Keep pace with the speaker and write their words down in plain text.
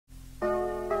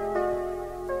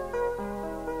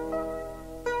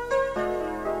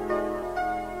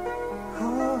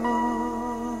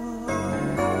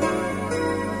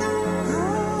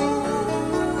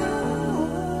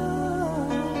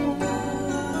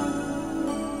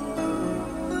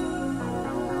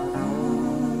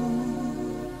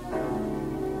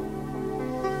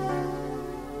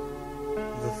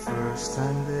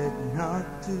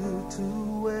do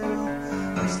too well.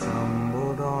 I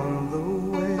stumbled on the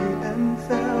way and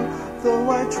fell, though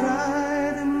I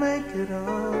tried to make it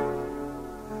up.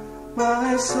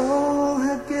 My soul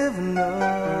had given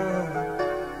up.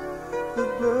 The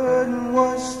burden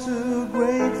was too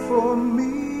great for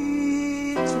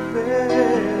me to bear.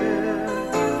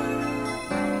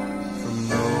 From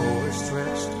nowhere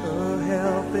stretched a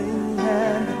helping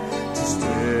hand to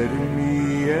steady me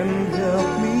and help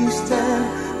me stand.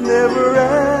 Never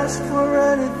asked for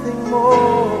anything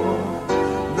more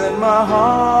than my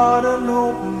heart an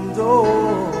open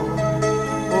door.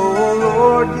 Oh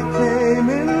Lord, you came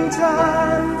in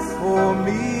time for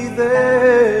me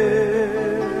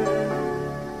there.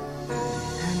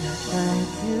 And I thank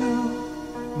you,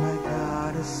 my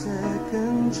God, a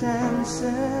second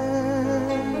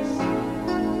chances.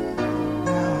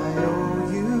 Now I owe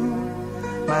you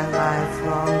my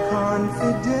lifelong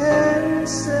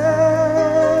confidences.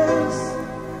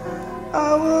 I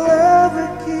will ever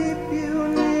keep you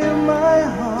near my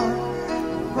heart,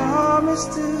 promise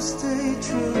to stay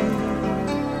true,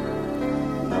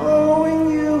 knowing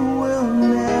you will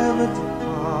never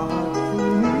depart from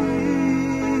me.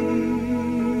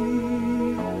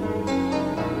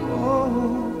 Oh,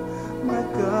 my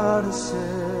God, a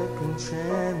second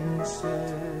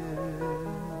chances.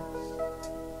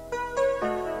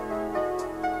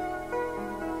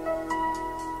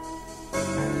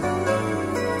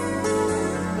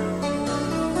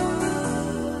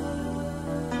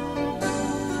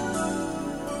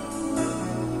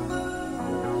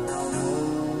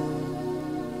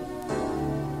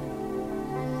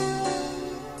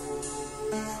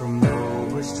 From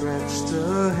nowhere stretched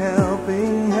a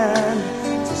helping hand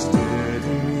to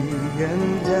steady me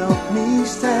and help me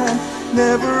stand.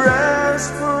 Never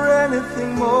asked for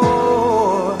anything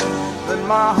more than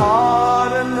my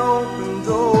heart an open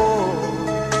door.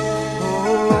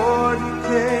 Oh Lord, you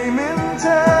came in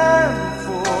time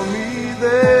for me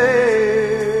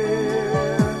there.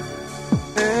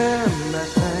 And I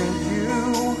thank you,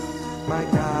 my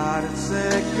God, at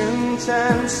second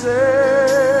chances.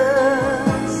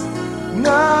 Now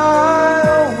I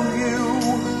owe you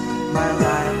my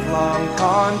lifelong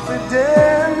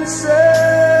confidences.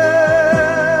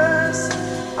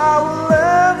 I will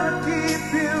ever keep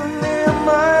you near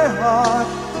my heart,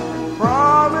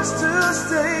 promise to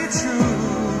stay true,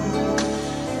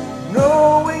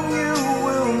 knowing you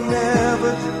will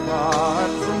never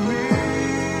depart from me.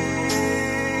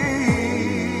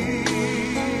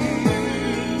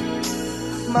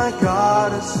 My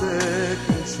God, a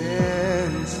second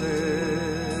chances.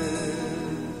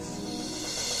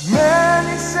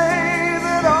 Many say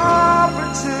that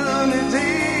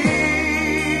opportunity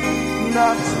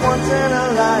knocks once in a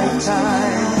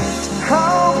lifetime.